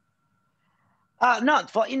say. Not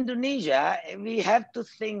for Indonesia, we have to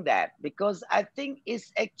think that, because I think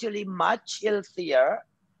it's actually much healthier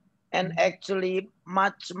and actually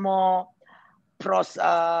much more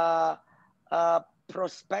prospect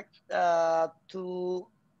to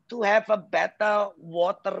have a better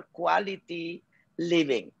water quality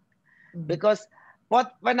living. Because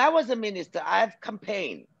when I was a minister, I've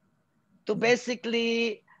campaigned to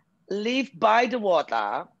basically live by the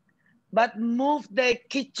water, but move the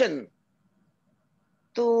kitchen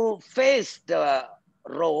to face the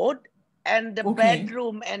road, and the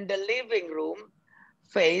bedroom and the living room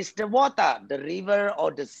face the water, the river or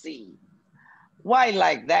the sea. Why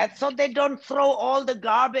like that? So they don't throw all the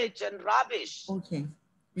garbage and rubbish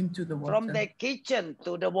into the water, from the kitchen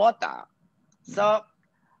to the water. So,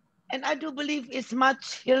 and I do believe it's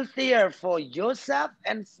much healthier for yourself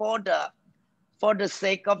and for the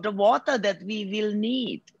sake of the water that we will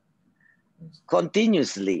need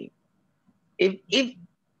continuously. If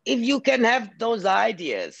you can have those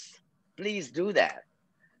ideas, please do that.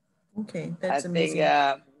 Okay, that's amazing.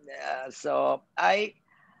 So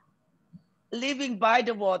living by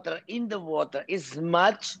the water, in the water, is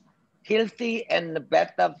much healthy and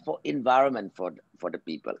better for environment for the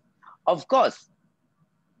people. Of course,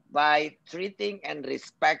 by treating and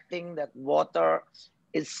respecting that water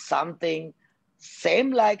is something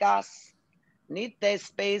same like us, need their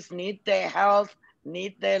space, need their health,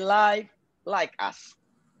 need their life like us.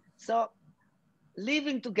 So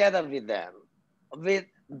living together with them,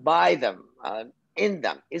 by them, in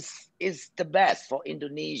them is the best for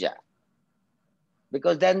Indonesia.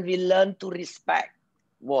 Because then we learn to respect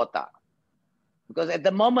water. Because at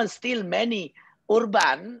the moment, still many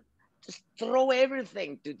urban just throw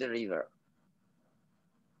everything to the river.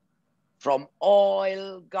 From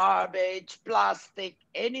oil, garbage, plastic,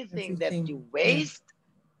 anything that you waste,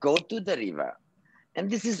 go to the river. And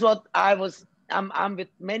this is what I'm with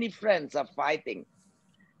many friends are fighting.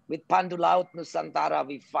 With Pandu Laut Nusantara,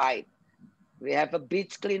 we fight. We have a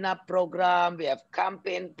beach cleanup program, we have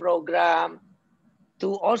campaign program,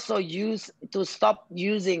 to also stop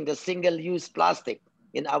using the single-use plastic.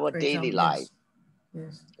 in our daily life.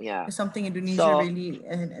 Yes. Yeah. It's something Indonesia really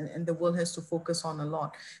and the world has to focus on a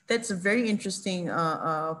lot. That's a very interesting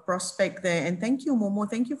prospect there. And thank you, Momo.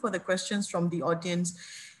 Thank you for the questions from the audience.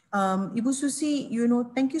 Ibu Susi,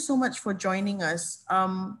 thank you so much for joining us.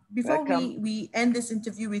 Before we end this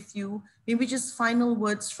interview with you, maybe just final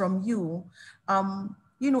words from you.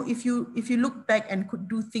 If you look back and could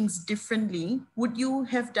do things differently, would you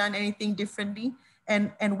have done anything differently?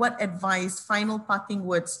 And what advice, final parting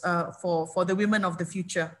words for the women of the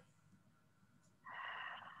future?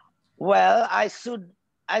 Well, I should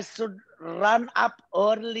run up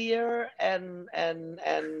earlier and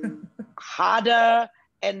harder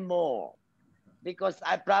and more, because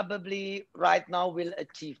I probably right now will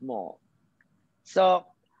achieve more. So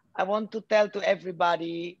I want to tell to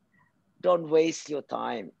everybody, don't waste your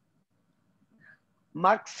time.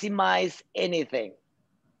 Maximize anything.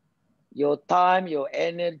 Your time, your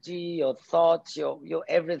energy, your thoughts, your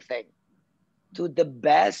everything, to the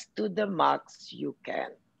best, to the max you can.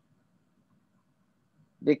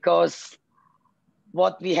 Because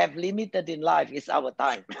what we have limited in life is our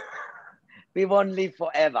time. We won't live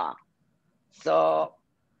forever. So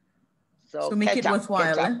make it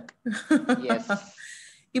worthwhile. Yes.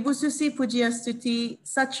 Ibu Susi Pudjiastuti,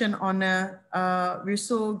 such an honor. We're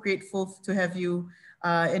so grateful to have you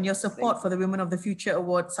and your support for the Women of the Future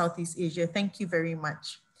Award Southeast Asia. Thank you very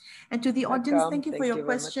much. And to the audience, thank you for your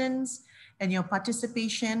questions and your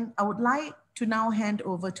participation. I would like to now hand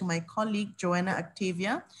over to my colleague, Joanna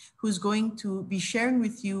Octavia, who's going to be sharing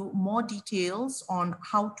with you more details on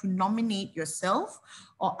how to nominate yourself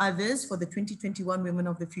or others for the 2021 Women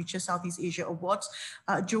of the Future Southeast Asia Awards.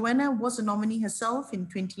 Joanna was a nominee herself in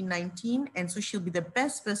 2019, and so she'll be the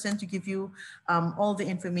best person to give you all the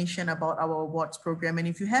information about our awards program. And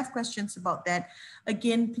if you have questions about that,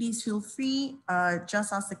 again, please feel free,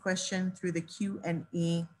 just ask the question through the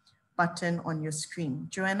Q&A button on your screen.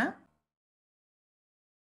 Joanna?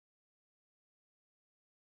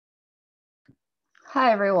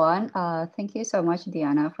 Hi, everyone. Thank you so much,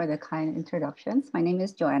 Diana, for the kind introductions. My name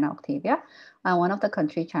is Joanna Octavia. I'm one of the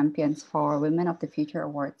country champions for Women of the Future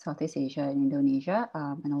Award Southeast Asia and Indonesia,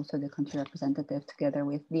 and also the country representative together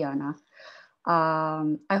with Diana.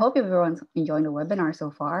 I hope everyone's enjoying the webinar so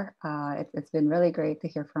far. It's been really great to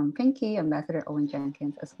hear from Pinky, Ambassador Owen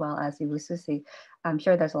Jenkins, as well as Ibu Susi. I'm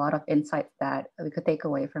sure there's a lot of insights that we could take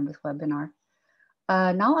away from this webinar.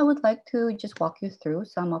 Now I would like to just walk you through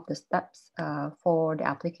some of the steps for the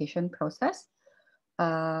application process.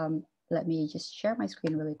 Let me just share my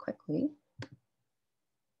screen really quickly.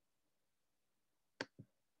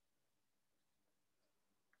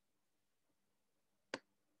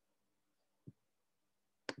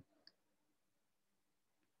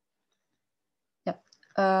 Yep.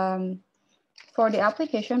 For the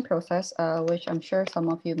application process, which I'm sure some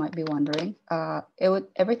of you might be wondering,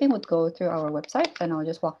 everything would go through our website, and I'll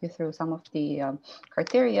just walk you through some of the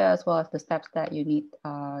criteria as well as the steps that you need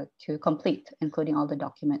to complete, including all the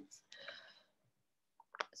documents.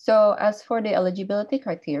 So as for the eligibility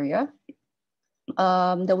criteria,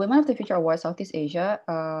 the Women of the Future Award Southeast Asia,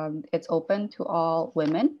 it's open to all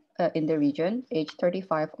women in the region, age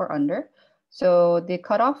 35 or under. So the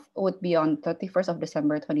cutoff would be on 31st of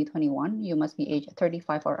December 2021. You must be age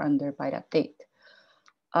 35 or under by that date.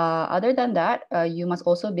 Other than that, you must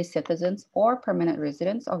also be citizens or permanent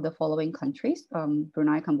residents of the following countries: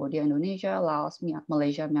 Brunei, Cambodia, Indonesia, Laos,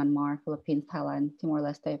 Malaysia, Myanmar, Philippines, Thailand,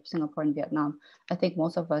 Timor-Leste, Singapore, and Vietnam. I think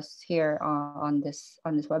most of us here on this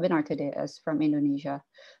webinar today is from Indonesia.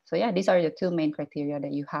 So yeah, these are the two main criteria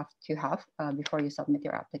that you have to have before you submit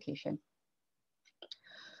your application.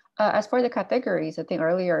 As for the categories, I think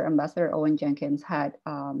earlier Ambassador Owen Jenkins had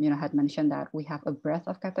mentioned that we have a breadth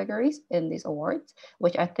of categories in these awards,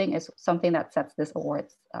 which I think is something that sets this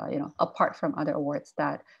awards, apart from other awards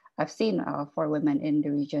that I've seen for women in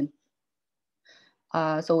the region.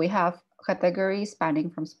 So we have categories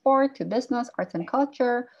spanning from sport to business, arts and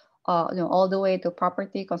culture, all the way to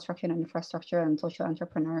property, construction and infrastructure, and social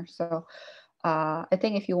entrepreneur. So I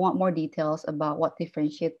think if you want more details about what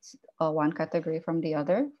differentiates one category from the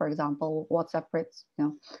other, for example, what separates,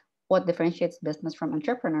 what differentiates business from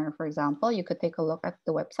entrepreneur, for example, you could take a look at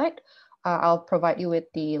the website. I'll provide you with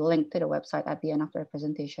the link to the website at the end of the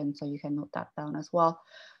presentation, so you can note that down as well.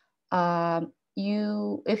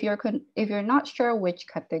 If you're not sure which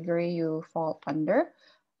category you fall under,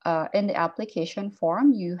 in the application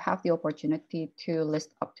form, you have the opportunity to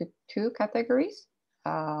list up to 2 categories.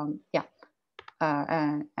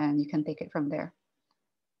 And you can take it from there.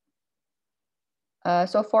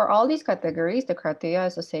 So for all these categories, the criteria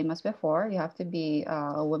is the same as before. You have to be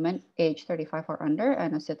a woman age 35 or under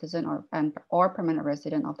and a citizen or permanent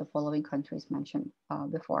resident of the following countries mentioned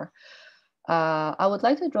before. I would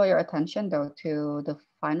like to draw your attention though to the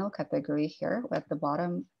final category here at the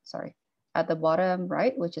bottom, at the bottom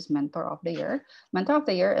right, which is Mentor of the Year. Mentor of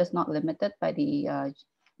the Year is not limited by the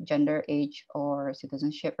gender, age, or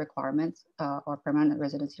citizenship requirements or permanent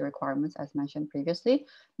residency requirements as mentioned previously.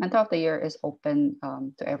 Mentor of the Year is open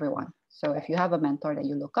to everyone. So if you have a mentor that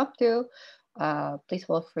you look up to, please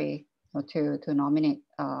feel free to nominate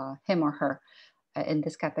him or her in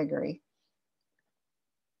this category.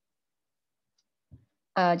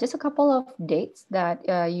 Just a couple of dates that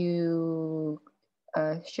you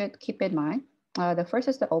should keep in mind. The first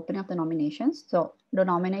is the opening of the nominations. So the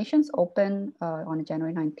nominations open on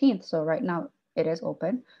January 19th. So right now it is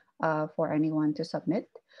open for anyone to submit.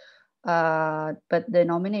 But the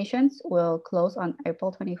nominations will close on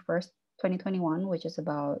April 21st, 2021, which is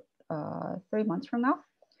about 3 months from now.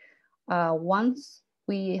 Once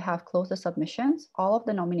we have closed the submissions, all of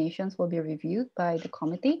the nominations will be reviewed by the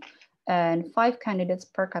committee and 5 candidates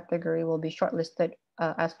per category will be shortlisted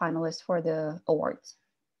as finalists for the awards.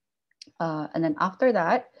 And then after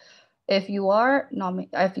that, if you are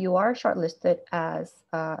shortlisted as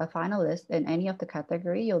a finalist in any of the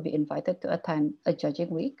category, you'll be invited to attend a judging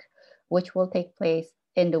week, which will take place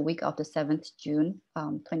in the week of the 7th June,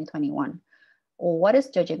 2021. What is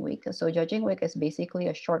judging week? So judging week is basically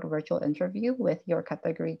a short virtual interview with your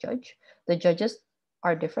category judge. The judges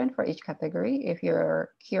are different for each category. If you're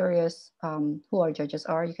curious who our judges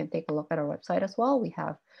are, you can take a look at our website as well. We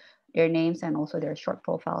have their names and also their short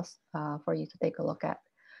profiles for you to take a look at.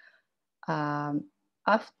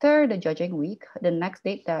 After the judging week, the next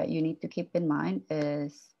date that you need to keep in mind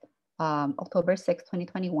is October 6,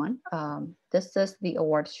 2021. This is the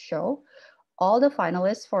awards show. All the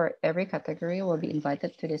finalists for every category will be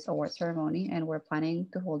invited to this award ceremony, and we're planning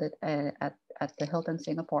to hold it at the Hilton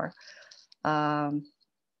Singapore.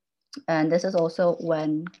 And this is also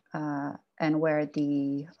when and where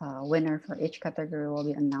the winner for each category will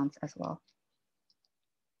be announced as well.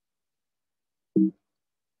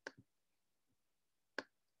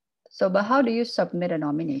 So, but how do you submit a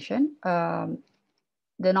nomination? The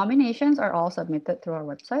nominations are all submitted through our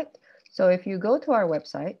website. So if you go to our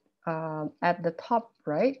website, at the top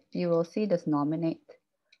right, you will see this nominate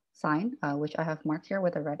sign, which I have marked here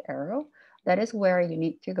with a red arrow. That is where you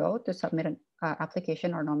need to go to submit an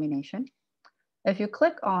application or nomination. If you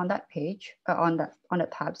click on that page, on the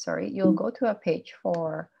tab, sorry, you'll go to a page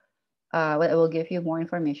for where it will give you more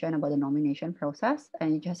information about the nomination process.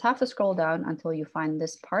 And you just have to scroll down until you find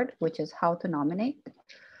this part, which is how to nominate.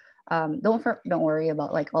 Don't worry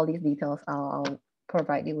about like all these details. I'll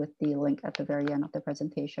provide you with the link at the very end of the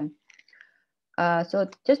presentation. So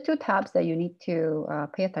just 2 tabs that you need to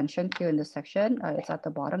pay attention to in this section. It's at the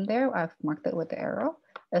bottom there. I've marked it with the arrow.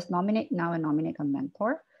 It's nominate now and nominate a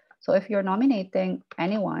mentor. So if you're nominating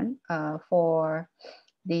anyone for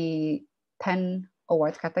the 10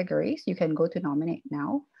 awards categories, you can go to nominate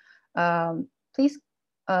now. Please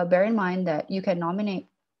bear in mind that you can nominate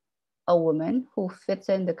a woman who fits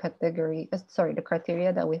in the category, the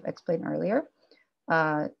criteria that we've explained earlier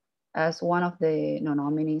as one of the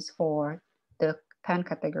nominees for the 10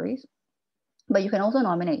 categories. But you can also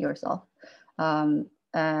nominate yourself.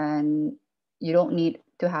 And you don't need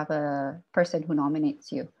to have a person who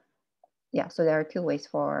nominates you. Yeah, so there are 2 ways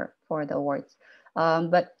for the awards.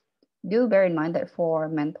 But do bear in mind that for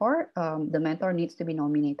mentor, the mentor needs to be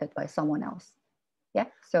nominated by someone else. Yeah,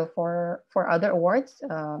 so for other awards,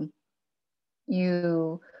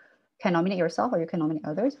 you can nominate yourself or you can nominate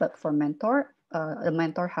others, but for mentor, the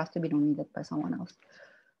mentor has to be nominated by someone else.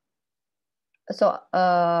 So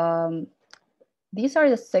these are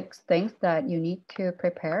the 6 things that you need to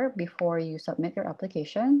prepare before you submit your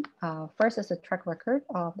application. First is a track record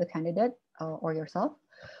of the candidate or yourself,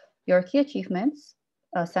 your key achievements,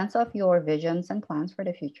 a sense of your visions and plans for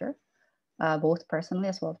the future, both personally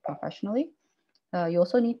as well as professionally. You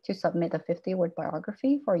also need to submit a 50-word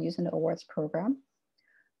biography for use in the awards program,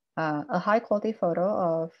 a high-quality photo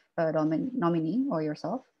of a nominee or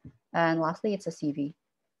yourself, and lastly, it's a CV.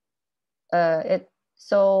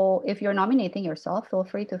 So if you're nominating yourself, feel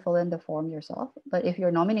free to fill in the form yourself. But if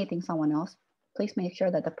you're nominating someone else, please make sure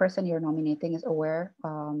that the person you're nominating is aware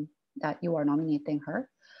that you are nominating her,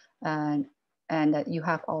 and that you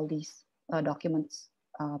have all these documents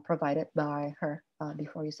provided by her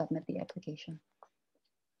before you submit the application.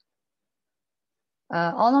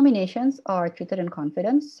 All nominations are treated in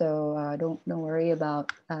confidence, so don't worry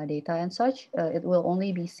about data and such. It will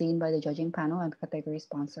only be seen by the judging panel and category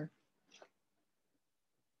sponsor.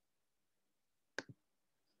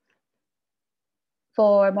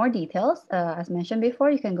 For more details, as mentioned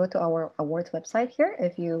before, you can go to our awards website here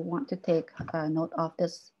if you want to take note of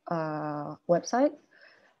this website,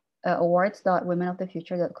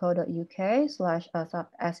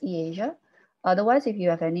 awards.womenofthefuture.co.uk/SEAsia. Otherwise, if you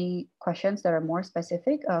have any questions that are more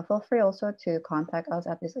specific, feel free also to contact us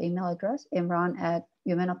at this email address,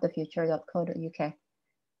 imran@womenofthefuture.co.uk.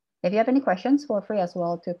 If you have any questions, feel free as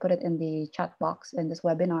well to put it in the chat box in this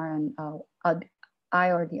webinar, and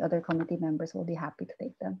I or the other committee members will be happy to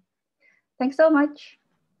take them. Thanks so much.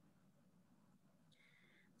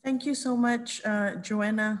 Thank you so much,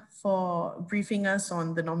 Joanna, for briefing us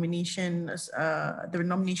on the nomination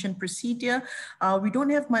procedure. We don't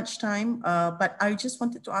have much time, but I just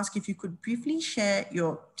wanted to ask if you could briefly share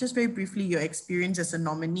very briefly, your experience as a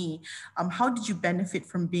nominee. How did you benefit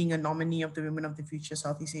from being a nominee of the Women of the Future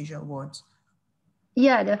Southeast Asia Awards?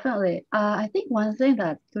 Yeah, definitely. I think one thing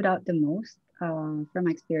that stood out the most from my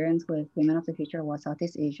experience with Women of the Future Awards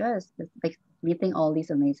Southeast Asia is like meeting all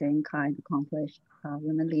these amazing, kind, accomplished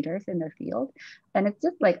women leaders in their field. And it's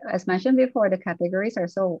just like, as mentioned before, the categories are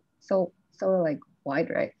so like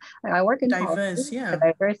wide, right? Like I work in diverse, policy, yeah.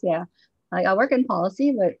 Diverse, yeah. Like I work in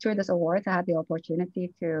policy, but through this awards, I had the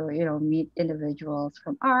opportunity to, meet individuals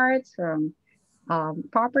from arts, from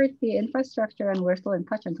property, infrastructure, and we're still in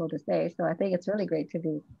touch until this day. So I think it's really great to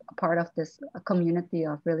be a part of this community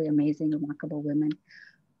of really amazing, remarkable women,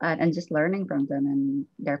 and just learning from them and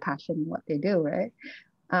their passion, what they do, right?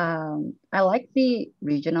 I like the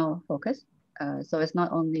regional focus. So it's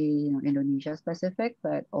not only Indonesia specific,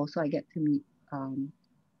 but also I get to meet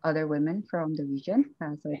other women from the region.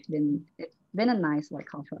 So it's been a nice like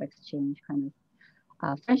cultural exchange kind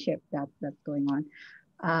of friendship that's going on.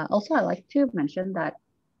 Also, I like to mention that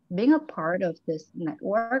being a part of this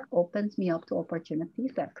network opens me up to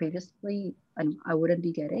opportunities that previously I wouldn't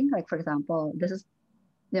be getting. Like, for example, this is,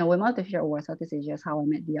 Women of the Future Awards Southeast Asia is how I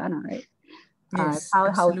met Diana, right? Yes,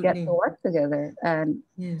 how we get to work together and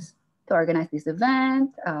yes, to organize this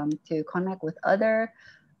event, to connect with other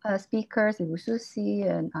speakers, Ibu Susi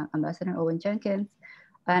and Ambassador Owen Jenkins.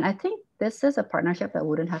 And I think this is a partnership that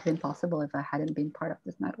wouldn't have been possible if I hadn't been part of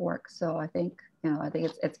this network. So I think,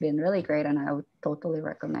 it's been really great, and I would totally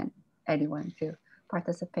recommend anyone to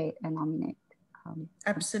participate and nominate.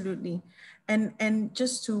 Absolutely. And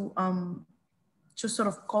just to sort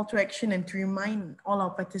of call to action and to remind all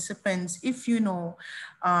our participants, if you know,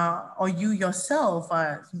 or you yourself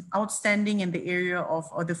are outstanding in the area of,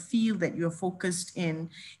 or the field that you're focused in,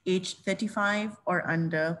 age 35 or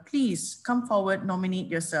under, please come forward, nominate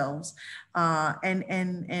yourselves. And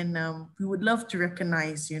we would love to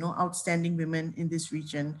recognize, outstanding women in this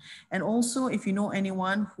region. And also, if you know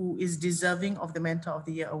anyone who is deserving of the Mentor of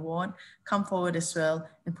the Year award, come forward as well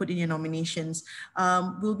and put in your nominations.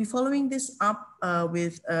 We'll be following this up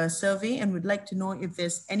with a survey, and would like to know if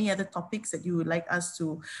there's any other topics that you would like us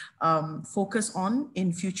to focus on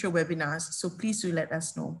in future webinars. So please do let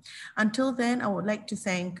us know. Until then, I would like to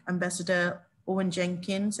thank Ambassador Owen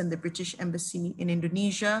Jenkins and the British Embassy in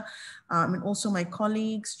Indonesia, and also my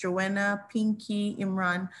colleagues, Joanna, Pinky,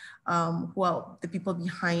 Imran, who are the people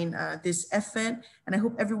behind this effort. And I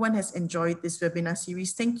hope everyone has enjoyed this webinar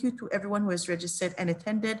series. Thank you to everyone who has registered and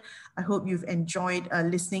attended. I hope you've enjoyed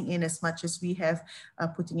listening in as much as we have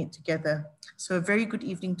putting it together. So a very good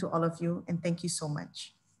evening to all of you, and thank you so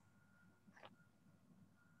much.